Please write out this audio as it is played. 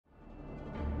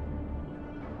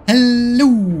Hello,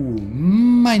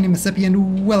 my name is Seppi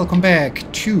and welcome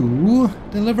back to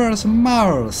Deliver Us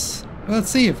Mars. Let's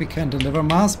see if we can deliver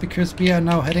Mars, because we are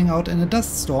now heading out in a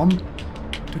dust storm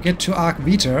to get to Arc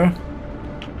Vita.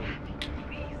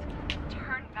 Please,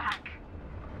 turn back.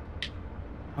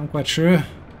 I'm quite sure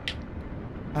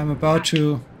I'm about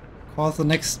to cause the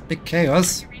next big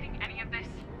chaos. Are you reading any of this?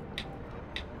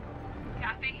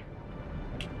 Kathy?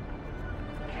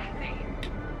 Kathy?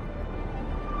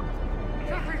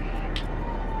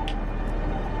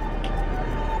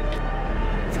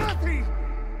 Kathy!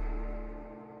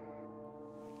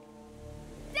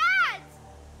 Dad!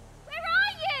 Where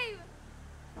are you?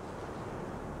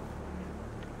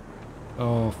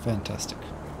 Oh, fantastic.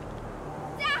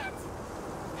 Dad!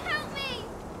 Help me!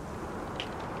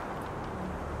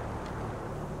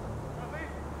 Kathy,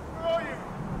 where are you?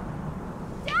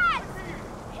 Dad!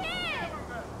 Come Here! over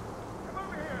there. Come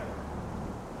over here.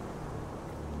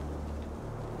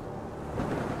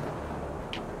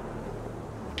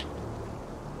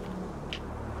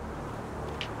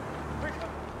 Quicker.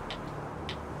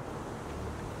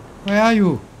 Where are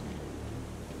you?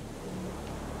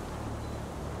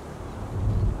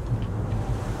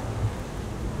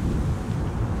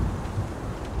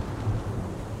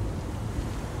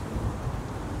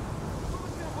 What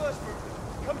was your worst move?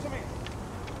 Come to me.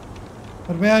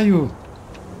 But where are you?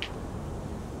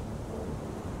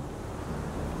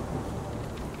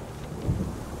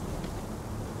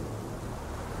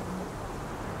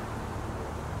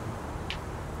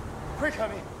 Quick,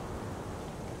 honey.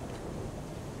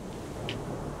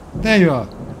 There you are.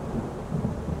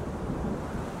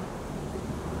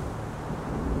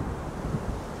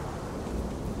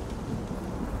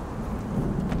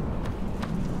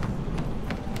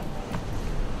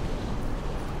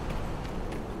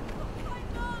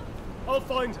 I'll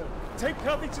find her. Take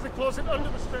Kathy to the closet under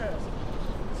the stairs.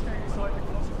 Stay inside the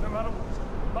closet no matter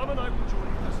what. Mum and I will join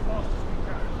you as fast as we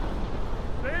can.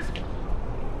 Liz!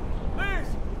 Liz!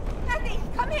 Kathy,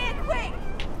 come here, quick!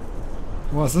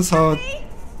 Was this how... Kathy!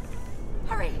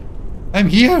 Hurry! I'm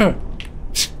here!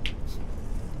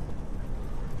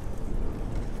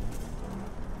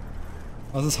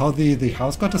 Was this how the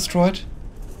house got destroyed?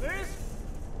 Liz!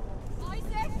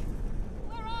 Isaac!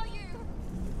 Where are you?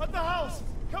 At the house!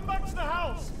 Come back to the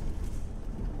house!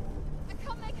 I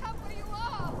can't make out where you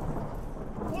are!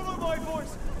 Follow my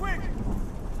voice! Quick!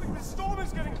 Quick, the storm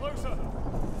is getting closer! I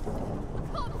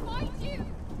can't find you!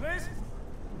 Liz!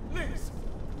 Liz!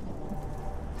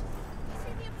 I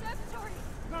see the observatory!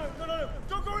 No!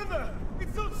 Don't go in there!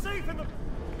 It's not safe in the...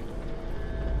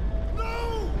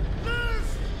 No!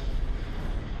 Liz!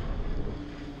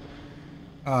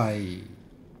 I...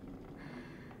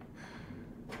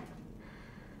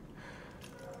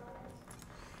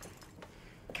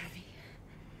 Kathy,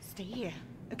 stay here,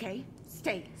 okay?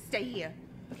 Stay here.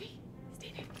 Okay?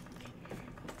 Stay there. Okay.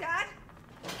 Dad?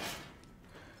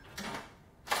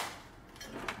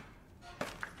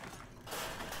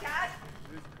 Dad?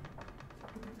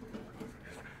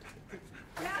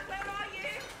 Dad, where are you?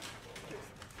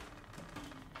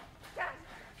 Dad?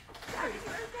 Dad, are you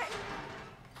okay?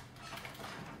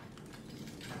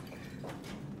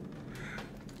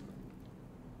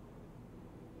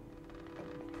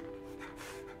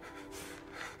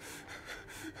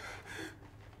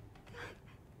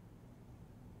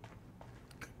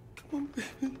 Come on,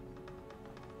 baby.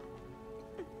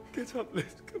 Get up,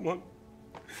 Liz. Come on.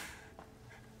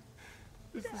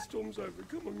 Liz, the storm's over.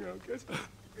 Come on now. Get up.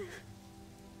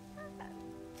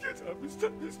 Get up.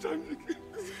 It's time to get...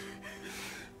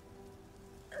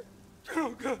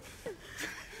 Oh, God.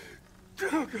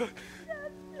 Oh, God.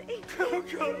 Oh,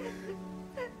 God.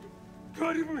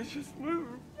 God, if we just move.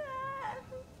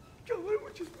 God, if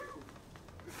we just move.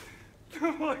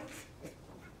 Come on.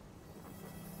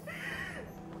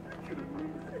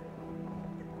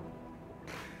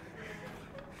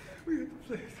 We have the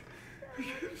place. We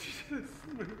have to just move.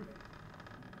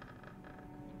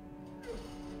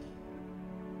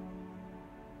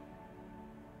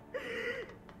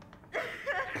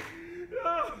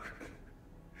 Oh.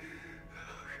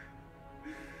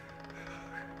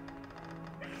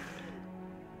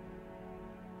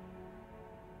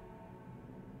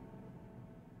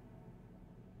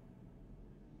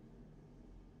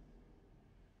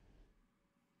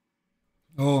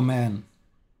 Oh man.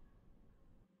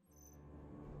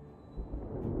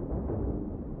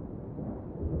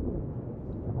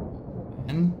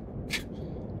 And...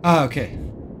 ah, okay.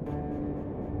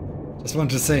 Just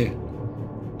wanted to say,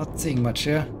 not seeing much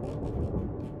here.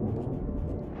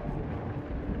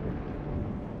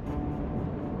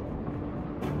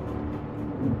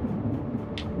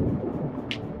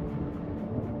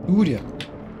 Ooh, dear.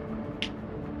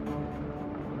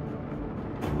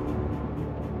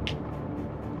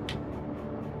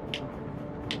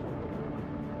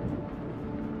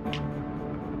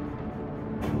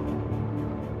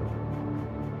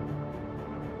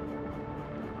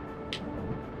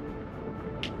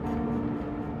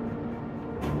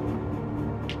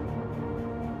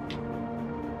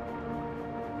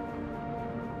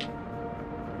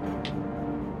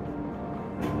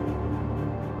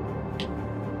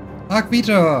 Arc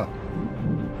Vita!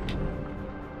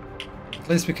 At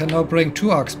least we can now bring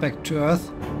 2 arcs back to Earth.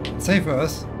 And save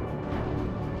Earth.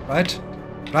 Right?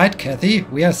 Right, Kathy?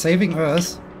 We are saving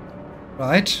Earth.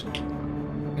 Right?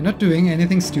 You're not doing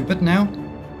anything stupid now?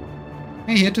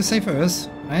 We're here to save Earth.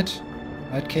 Right?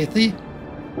 Right, Kathy?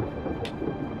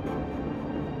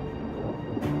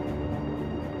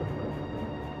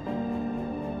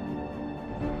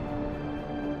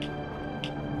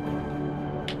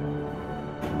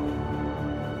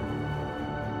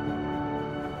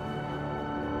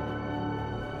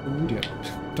 Oh dear.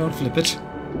 Don't flip it.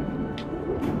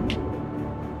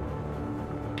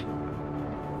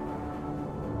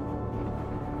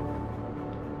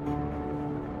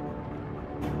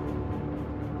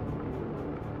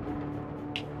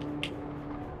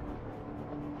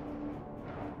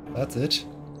 That's it.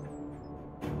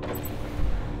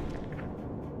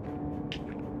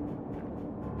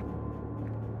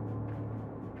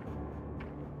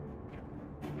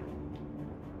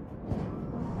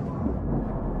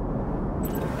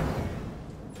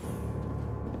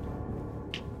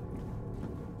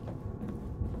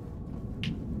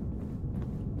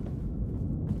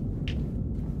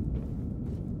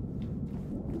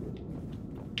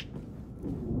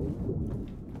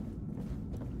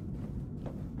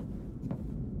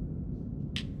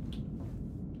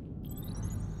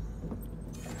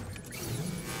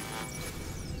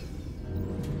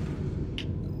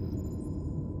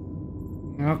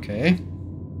 Okay.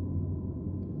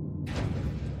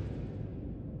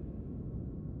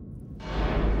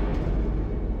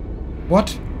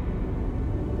 What?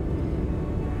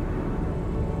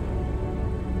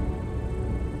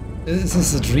 Is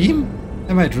this a dream?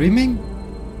 Am I dreaming?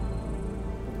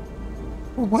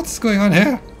 What's going on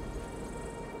here?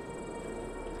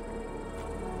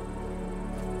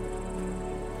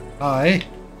 Hi.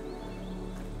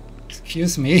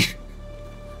 Excuse me.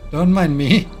 Don't mind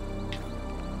me.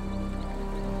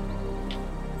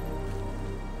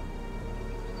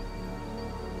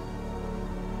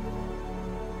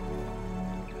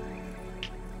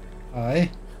 Hi.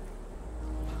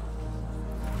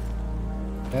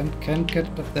 Can't get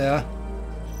up there.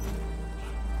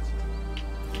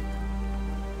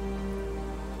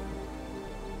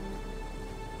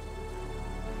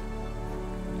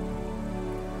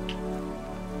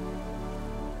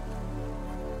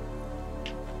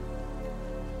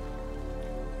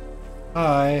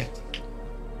 Hi.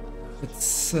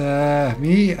 It's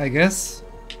me, I guess.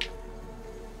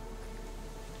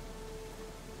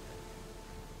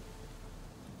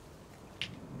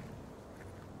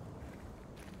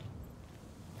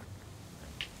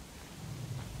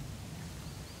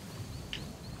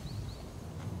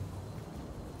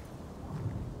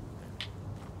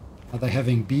 Are they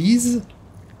having bees? It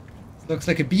looks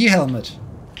like a bee helmet.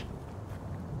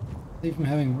 They're even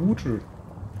having water.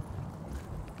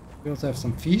 We also have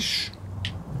some fish.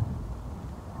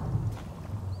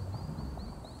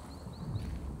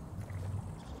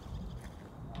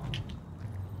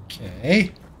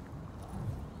 Okay.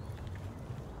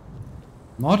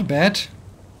 Not bad.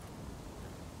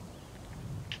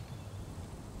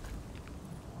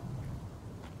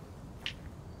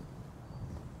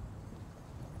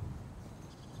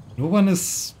 No one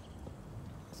is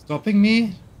stopping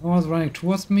me. No one's running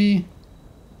towards me,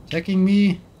 attacking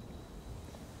me,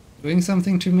 doing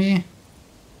something to me.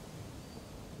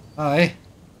 Hi.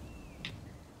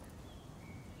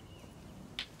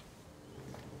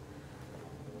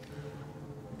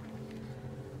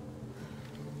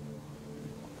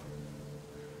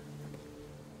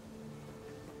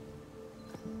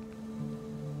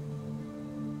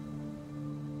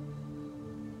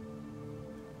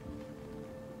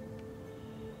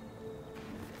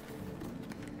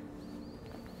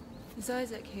 Is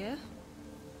Isaac here?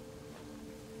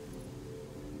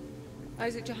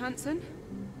 Isaac Johansson?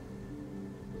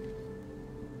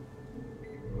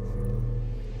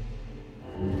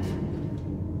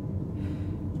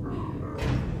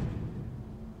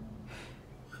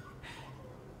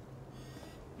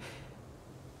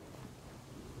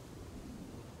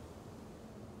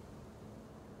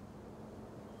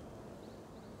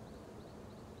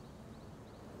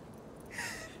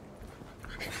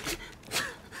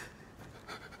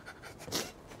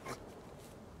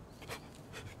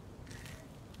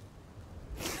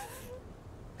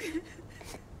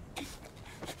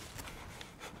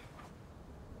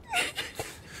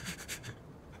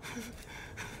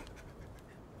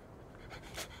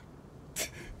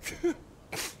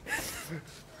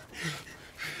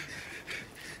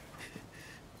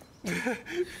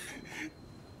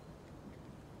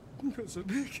 Because of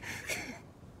Nick.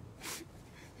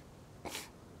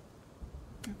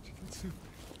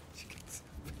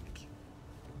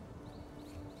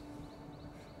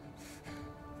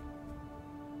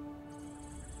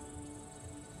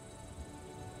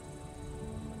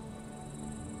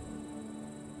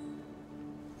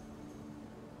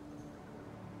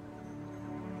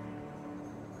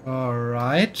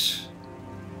 Alright.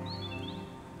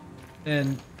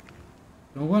 And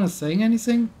no one is saying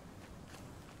anything?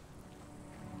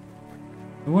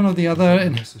 No one of the other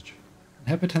Message.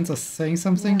 inhabitants are saying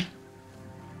something? Yeah.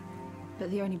 But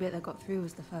the only bit that got through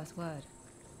was the first word.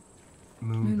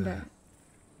 Moonbear.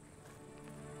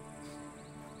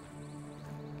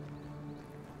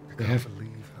 I They can't have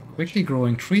believe how much. quickly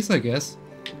growing trees, I guess.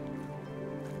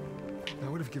 I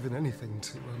would have given anything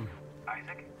to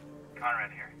Isaac?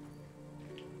 Conrad here.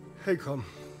 Hey, Con.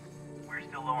 We're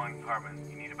still low on carbon.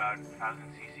 You need about 1,000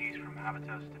 cc's from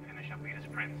Habitus to finish up Vita's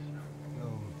prints.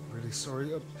 No, really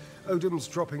sorry. Odim's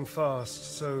dropping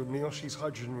fast, so Miyoshi's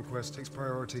hydrogen request takes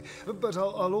priority. But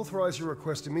I'll authorize your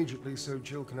request immediately so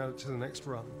Jill can add it to the next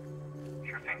run.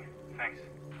 Sure thing. Thanks.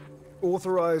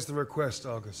 Authorize the request,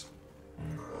 Argus.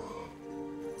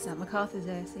 Is that MacArthur's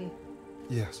ASC?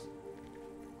 Yes.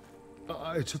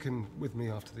 I took him with me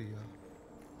after the,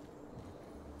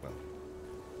 well,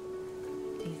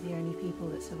 He's the only people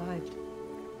that survived.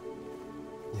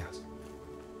 yes.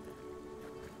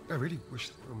 I really wish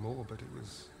there were more, but it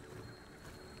was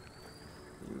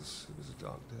a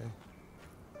dark day.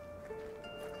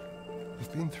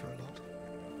 We've been through a lot.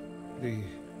 The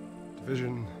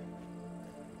division,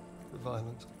 the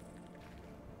violence.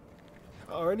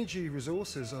 Our energy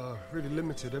resources are really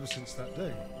limited ever since that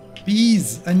day.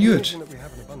 Bees! I knew The it! only thing that we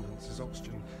have in abundance is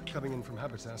oxygen coming in from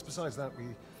habitats. Besides that, we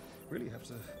really have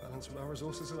to balance what our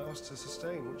resources allow us to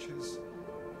sustain, which is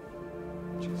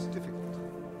difficult.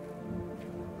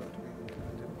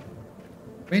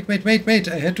 But Wait!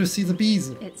 I had to see the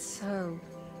bees! It's so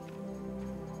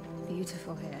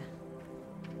beautiful here.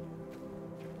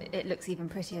 It looks even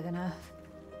prettier than Earth.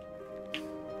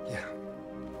 yeah.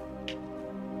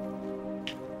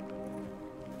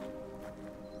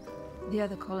 The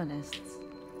other colonists,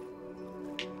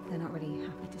 they're not really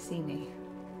happy to see me,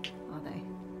 are they?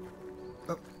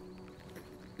 Oh,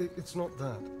 it's not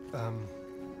that.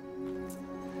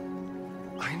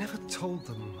 I never told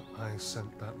them I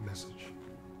sent that message.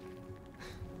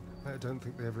 I don't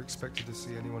think they ever expected to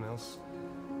see anyone else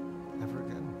ever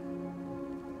again.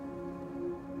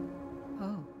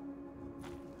 Oh.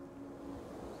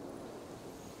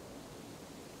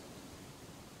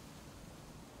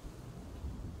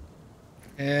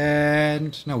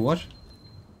 And now what?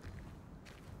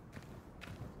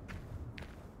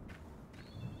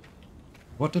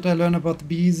 What did I learn about the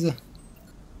bees?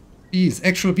 Bees,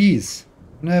 actual bees.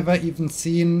 Never even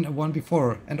seen one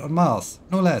before, and on Mars,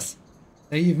 no less.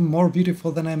 They're even more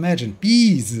beautiful than I imagined.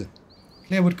 Bees!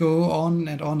 Claire would go on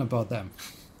and on about them.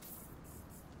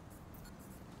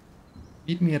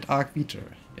 Meet me at Arc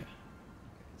Viter. Yeah.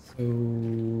 So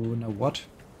now what?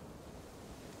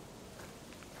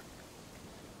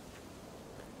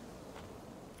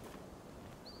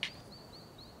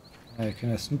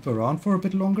 Can I snoop around for a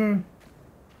bit longer?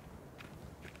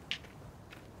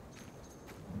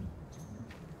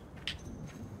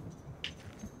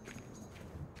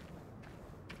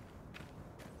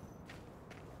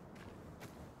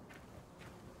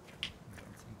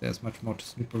 There's much more to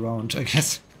snoop around, I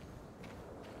guess.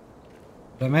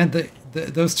 But man,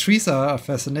 those trees are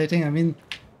fascinating. I mean,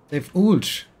 they've old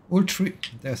tree.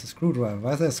 There's a screwdriver.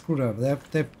 Why is there a screwdriver?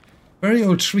 They're very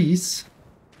old trees,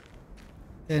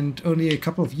 and only a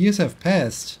couple of years have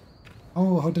passed.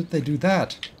 Oh, how did they do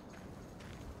that?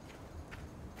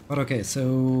 But okay, so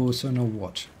now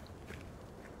what?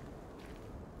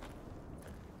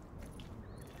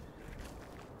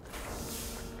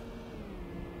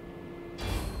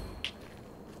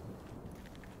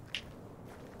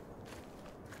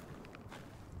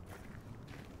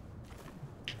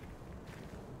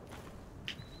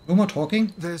 No more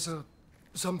talking? There's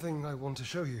something I want to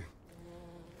show you.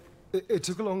 It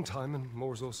took a long time and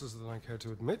more resources than I care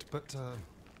to admit, but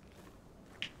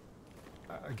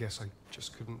I guess I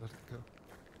just couldn't let it go.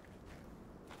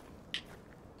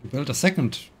 You built a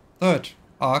second, third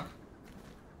arc.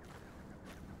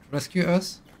 Rescue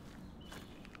us?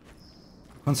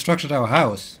 Constructed our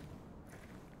house.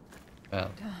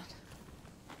 Well, Dad.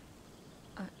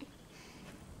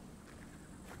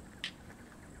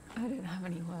 I don't have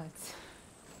any words.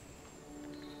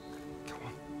 Come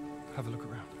on, have a look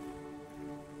around.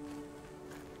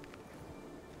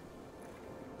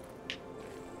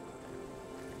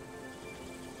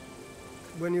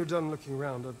 When you're done looking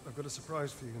around, I've got a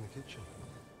surprise for you in the kitchen.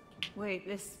 Wait,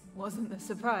 this wasn't the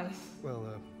surprise. Well,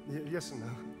 yes and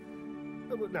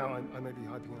no. But now I may be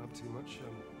hyping it up too much.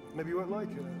 Maybe you won't like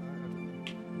it. I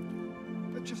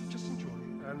don't know. Just enjoy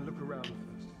and look around first.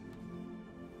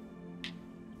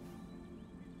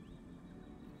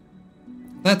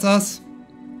 that's us.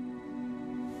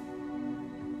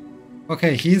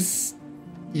 Okay, he's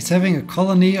having a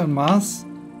colony on Mars.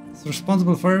 He's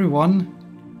responsible for everyone.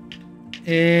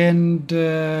 And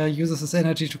uses his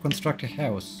energy to construct a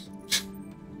house.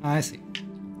 I see.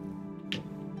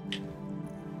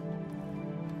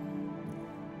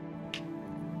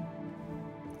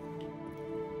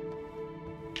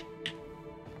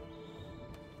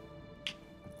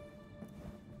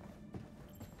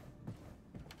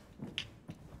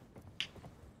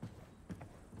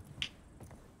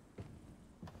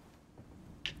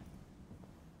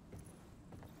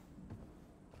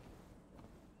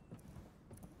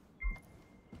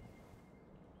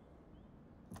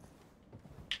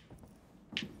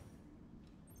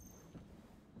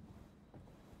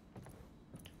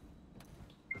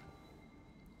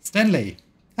 Stanley.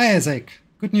 Hi Isaac.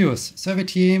 Good news. Survey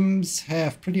teams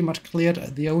have pretty much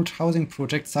cleared the old housing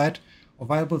project site of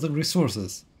viable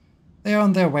resources. They are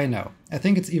on their way now. I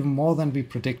think it's even more than we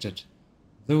predicted.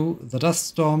 Though the dust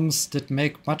storms did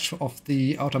make much of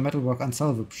the outer metalwork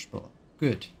unsalvageable.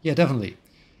 Good. Yeah, definitely.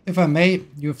 If I may,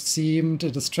 you've seemed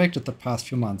distracted the past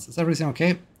few months. Is everything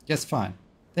okay? Yes, fine.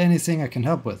 Is there anything I can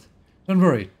help with? Don't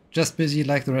worry. Just busy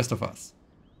like the rest of us.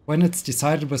 When it's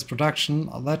decided with production,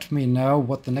 let me know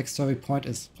what the next survey point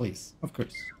is, please. Of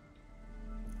course.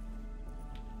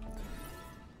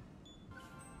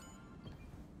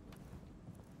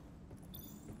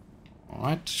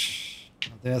 Alright.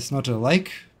 There's not a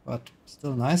lake, but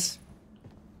still nice.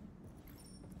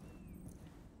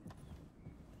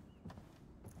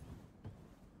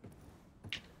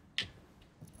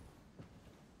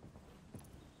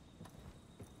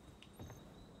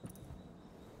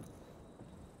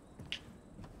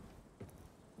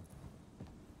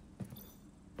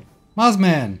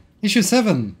 Marsman, issue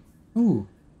 7. Ooh,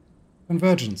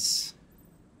 Convergence.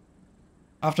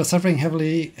 After suffering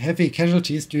heavy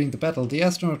casualties during the battle, the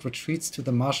astronaut retreats to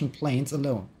the Martian plains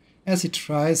alone. As he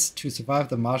tries to survive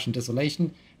the Martian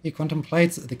desolation, he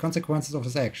contemplates the consequences of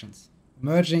his actions.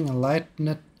 Emerging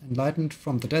enlightened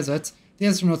from the deserts, the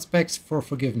astronaut begs for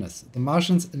forgiveness. The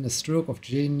Martians, in a stroke of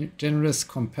generous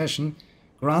compassion,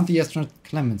 grant the astronaut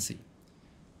clemency.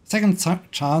 Second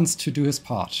chance to do his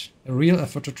part. A real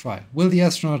effort to try. Will the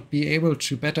astronaut be able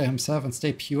to better himself and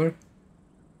stay pure?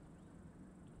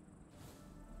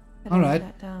 Alright.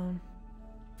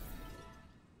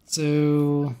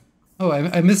 So... Oh,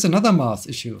 I missed another Mars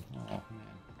issue. Oh, man.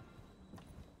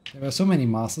 There were so many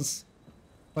Marses.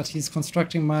 But he's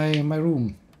constructing my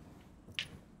room.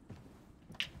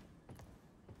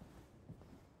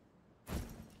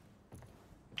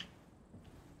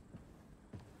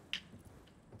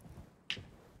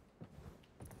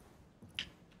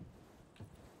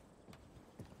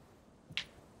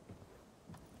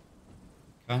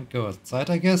 Can't go outside,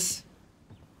 I guess.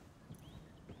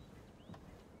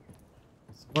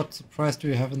 So what surprise do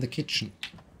you have in the kitchen?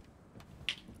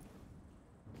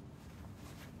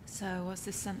 So, was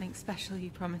this something special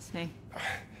you promised me?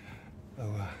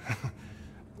 Oh,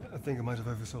 I think I might have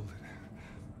oversold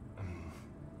it.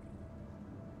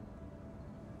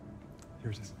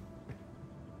 Here it is.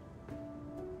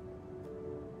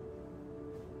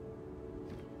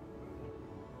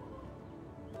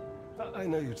 I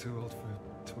know you're too old for a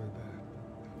toy bear.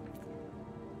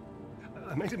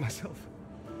 I made it myself.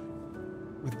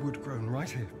 With wood grown right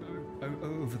here.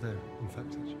 Over there, in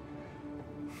fact.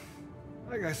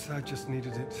 I guess I just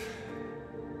needed it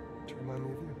to remind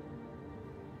me of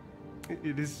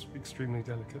you. It is extremely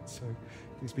delicate, so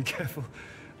please be careful.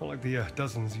 Not like the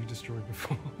dozens you destroyed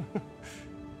before.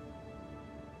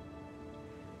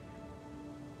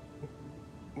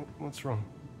 What's wrong?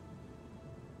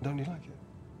 Don't you like it?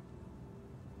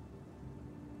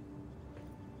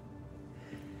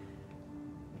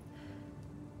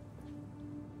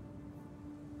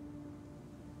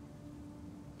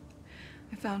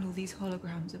 I found all these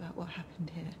holograms about what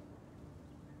happened here.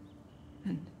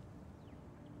 And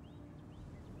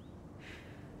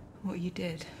what you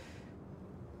did.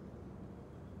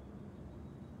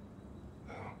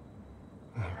 Oh,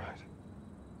 all right.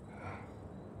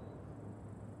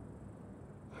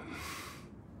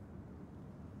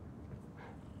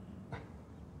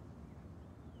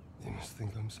 You must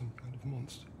think I'm some kind of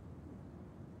monster.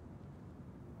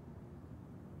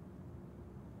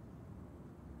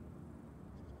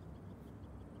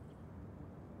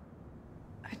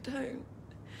 I don't.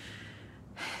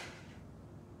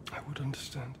 I would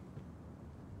understand.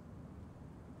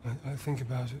 I think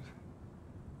about it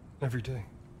every day.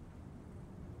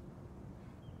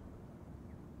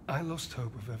 I lost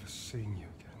hope of ever seeing you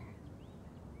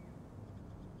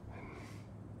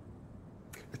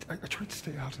again. I tried to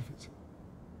stay out of it.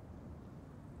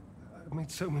 I've made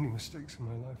so many mistakes in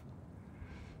my life.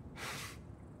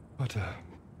 But,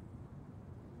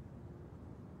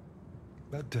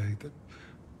 that day that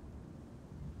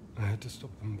I had to stop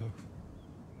them both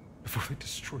before they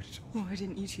destroyed it all. Why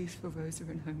didn't you choose for Rosa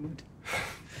and Homewood?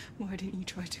 Why didn't you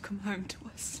try to come home to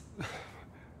us?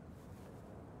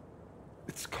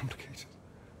 It's complicated.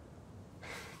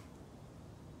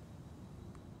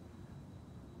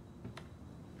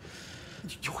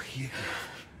 You're here.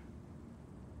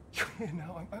 You're here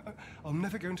now. I'm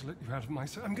never going to let you out of my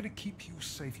sight. I'm going to keep you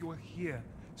safe. You are here,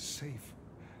 safe.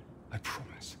 I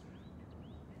promise.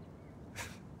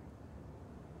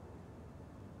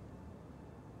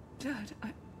 Dad,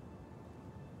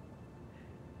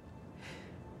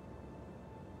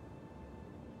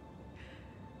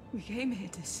 We came here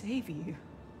to save you,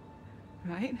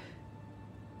 right?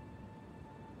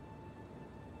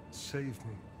 Save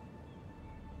me.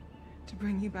 To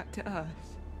bring you back to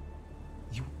Earth.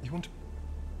 You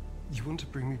want to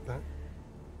bring me back?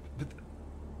 But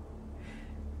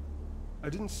I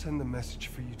didn't send the message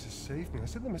for you to save me. I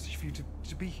sent the message for you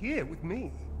to be here with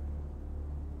me.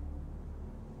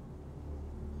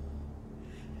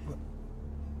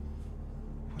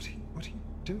 What are you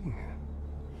doing here?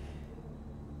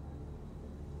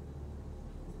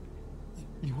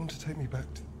 You want to take me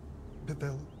back to... But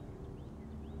they'll...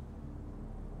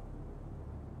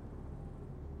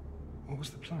 What was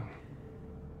the plan?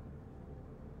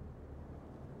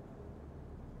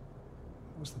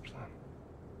 What was the plan?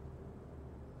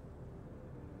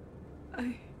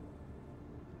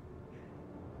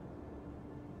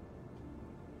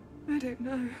 I don't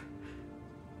know.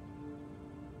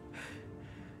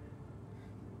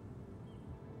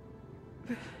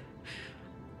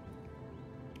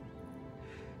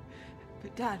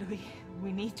 But Dad,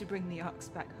 we need to bring the Arks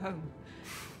back home.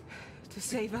 To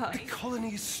save us. The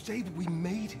colony is stable. We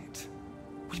made it.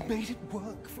 We made it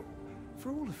work for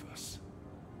all of us.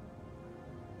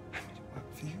 I made it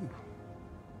work for you.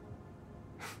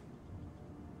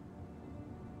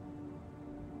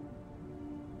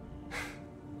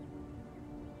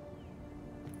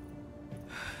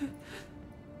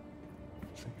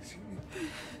 Please,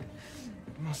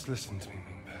 you must listen to me,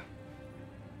 Moonbear.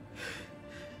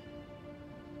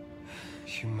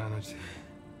 Humanity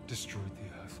destroyed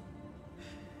the Earth.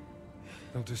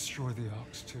 They'll destroy the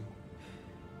Arks too.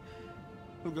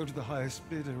 They'll go to the highest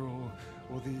bidder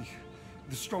or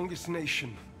the strongest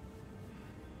nation.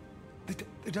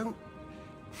 They don't...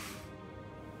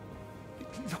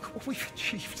 Look what we've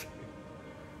achieved.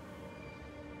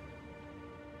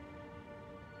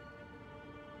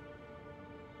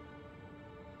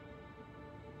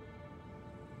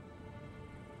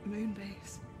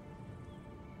 Moonbase.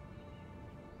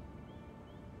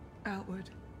 Outward.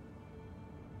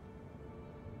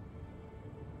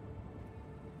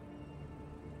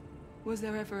 Was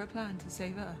there ever a plan to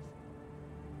save Earth?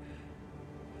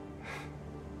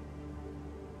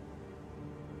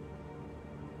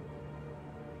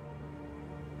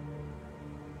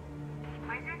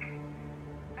 Isaac?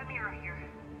 Amira here.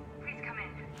 Please come in.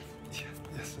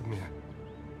 Yes, Amir.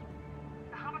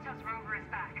 The Habitat's rover is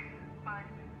back, but...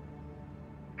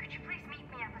 Could you please meet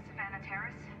me at the Savannah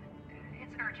Terrace?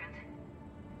 It's urgent.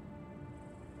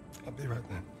 I'll be right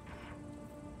there.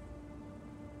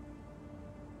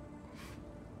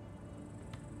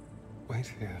 Wait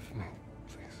here for me,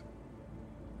 please.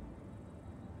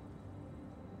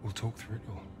 We'll talk through it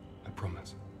all, I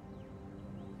promise.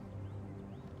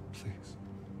 Please.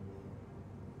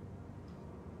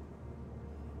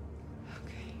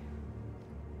 Okay.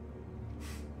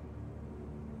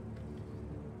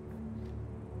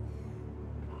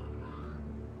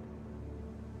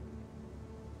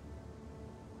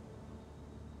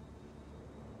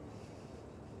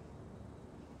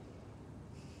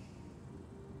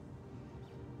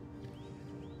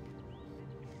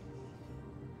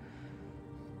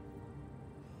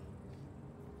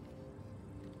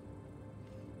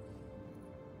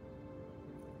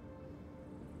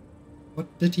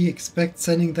 What did he expect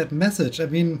sending that message? I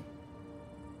mean,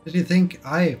 did he think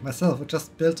I, myself, would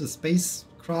just build a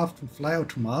spacecraft and fly out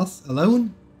to Mars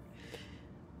alone?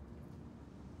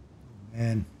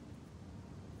 Man.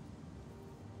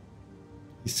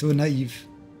 He's so naive.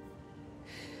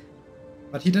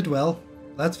 But he did well,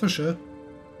 that's for sure.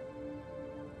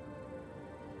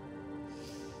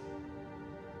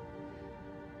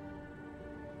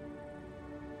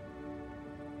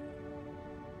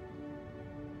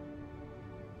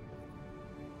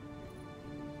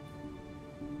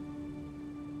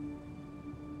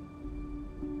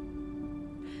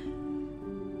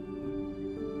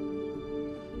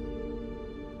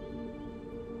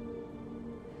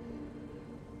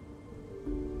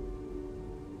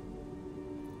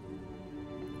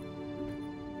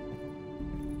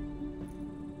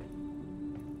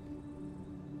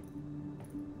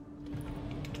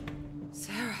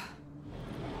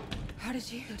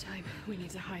 she? No time. We need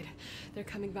to hide. They're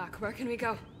coming back. Where can we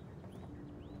go?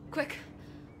 Quick.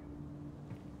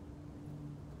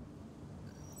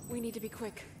 We need to be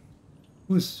quick.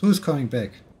 Who's coming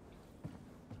back?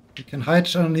 We can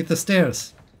hide underneath the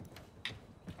stairs.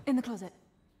 In the closet.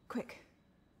 Quick.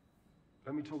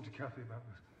 Let me talk to Kathy about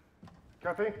this.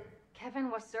 Kathy? Kevin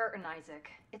was certain, Isaac.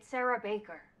 It's Sarah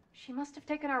Baker. She must have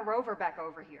taken our rover back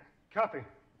over here. Kathy?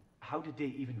 How did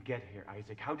they even get here,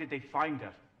 Isaac? How did they find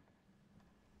us?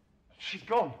 She's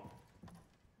gone.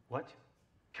 What?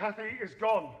 Kathy is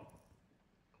gone.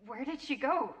 Where did she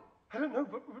go? I don't know,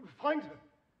 but find her.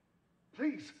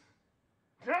 Please.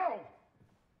 Now!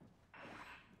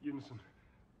 Unison,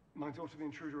 my daughter the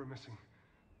intruder are missing.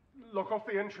 Lock off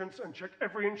the entrance and check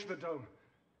every inch of the dome.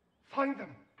 Find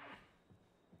them.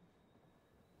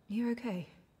 You okay?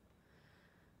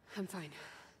 I'm fine.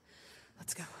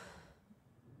 Let's go.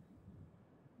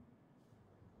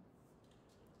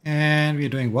 And we're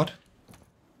doing what?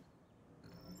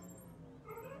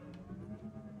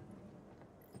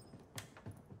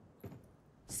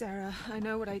 Sarah, I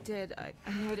know what I did. I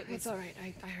know it was... It's alright.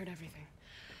 I heard everything.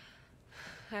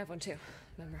 I have one too,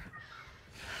 remember?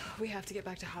 We have to get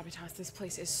back to Habitas. This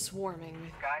place is swarming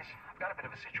with... Guys, I've got a bit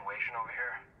of a situation over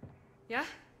here. Yeah?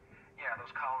 Yeah, those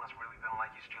colonists really don't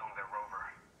like you stealing their rover.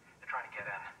 They're trying to get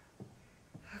in.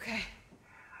 Okay.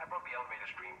 I broke the elevator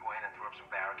stream point and threw up some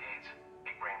barricades.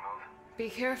 Big brain move.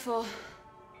 Be careful.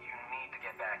 You need to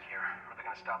get back here, or they're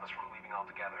gonna stop us from leaving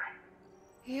altogether.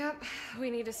 Yep. We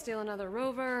need to steal another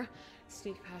rover,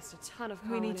 sneak past a ton of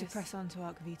colonists. We need to press on to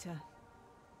Arc Vita.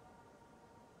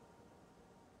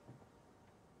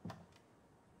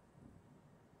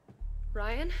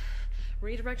 Ryan,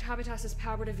 redirect Habitas's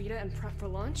power to Vita and prep for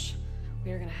launch.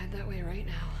 We are gonna head that way right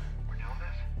now. We're doing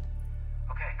this?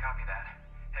 Okay, copy that.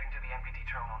 Heading to the MPT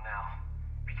terminal now.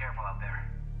 Be careful out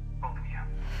there. Both of you.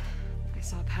 I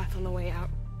saw a path on the way out.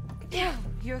 Yeah.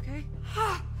 You okay?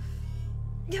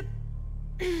 Yep.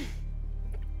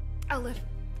 I'll live.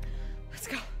 Let's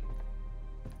go.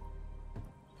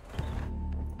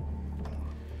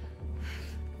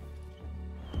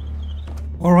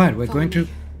 All right, we're going to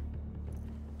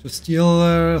steal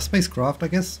a spacecraft, I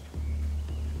guess,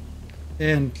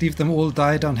 and leave them all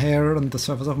die down here on the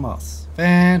surface of Mars.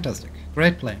 Fantastic,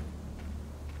 great plan.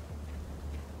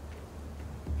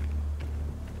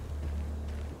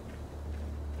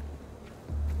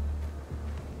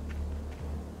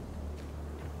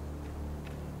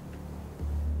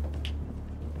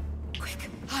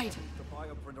 Hide. The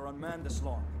bioprinter unmanned this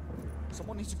long.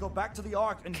 Someone needs to go back to the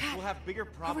Ark, and Cat, we'll have bigger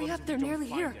problems. hurry up, if they're we don't nearly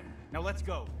find here. him. Now let's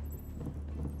go. What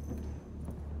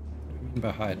do you mean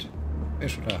by hide? Where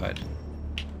should I hide?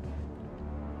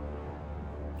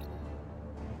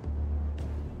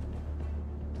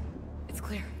 It's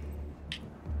clear.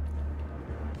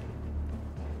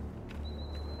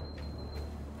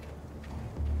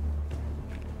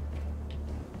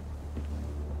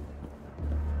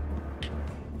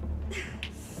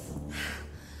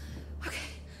 Okay,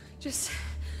 just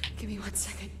give me 1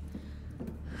 second.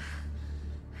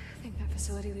 I think that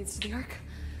facility leads to the Ark.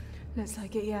 Looks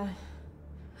like it, yeah.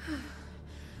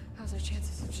 How's our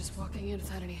chances of just walking in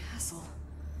without any hassle?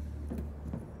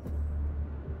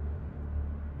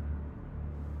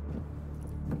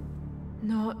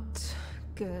 Not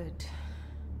good.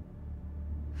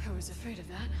 I was afraid of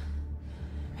that.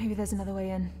 Maybe there's another way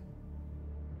in.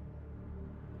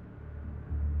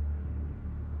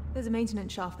 There's a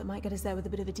maintenance shaft that might get us there with a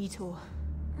bit of a detour.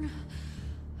 I'm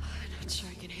not sure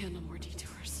I can handle more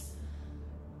detours.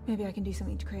 Maybe I can do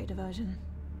something to create a diversion.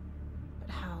 But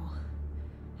how?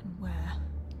 And where?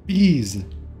 Bees!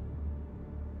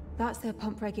 That's their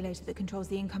pump regulator that controls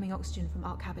the incoming oxygen from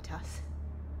Arc Habitas.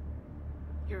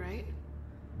 You're right.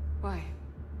 Why?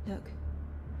 Look.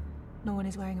 No one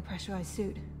is wearing a pressurized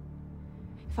suit.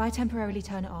 If I temporarily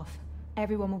turn it off,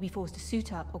 everyone will be forced to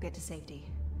suit up or get to safety.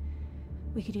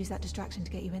 We could use that distraction to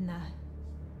get you in there.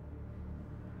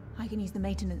 I can use the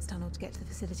maintenance tunnel to get to the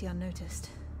facility unnoticed.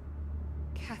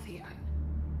 Kathy,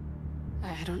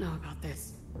 I don't know about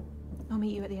this. I'll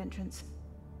meet you at the entrance.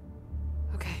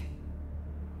 Okay.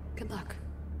 Good luck.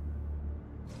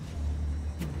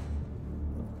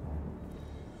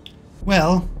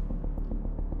 Well,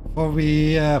 before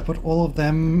we put all of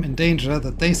them in danger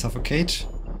that they suffocate,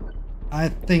 I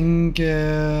think,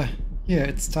 yeah,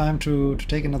 it's time to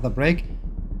take another break.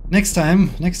 Next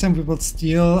time we will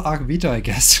steal Arc Vita, I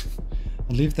guess,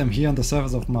 and leave them here on the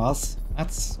surface of Mars.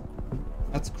 That's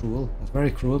cruel. That's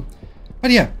very cruel.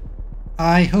 But yeah,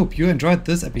 I hope you enjoyed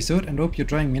this episode and hope you're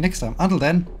joining me next time. Until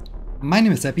then, my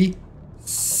name is Seppi.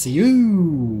 See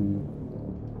you!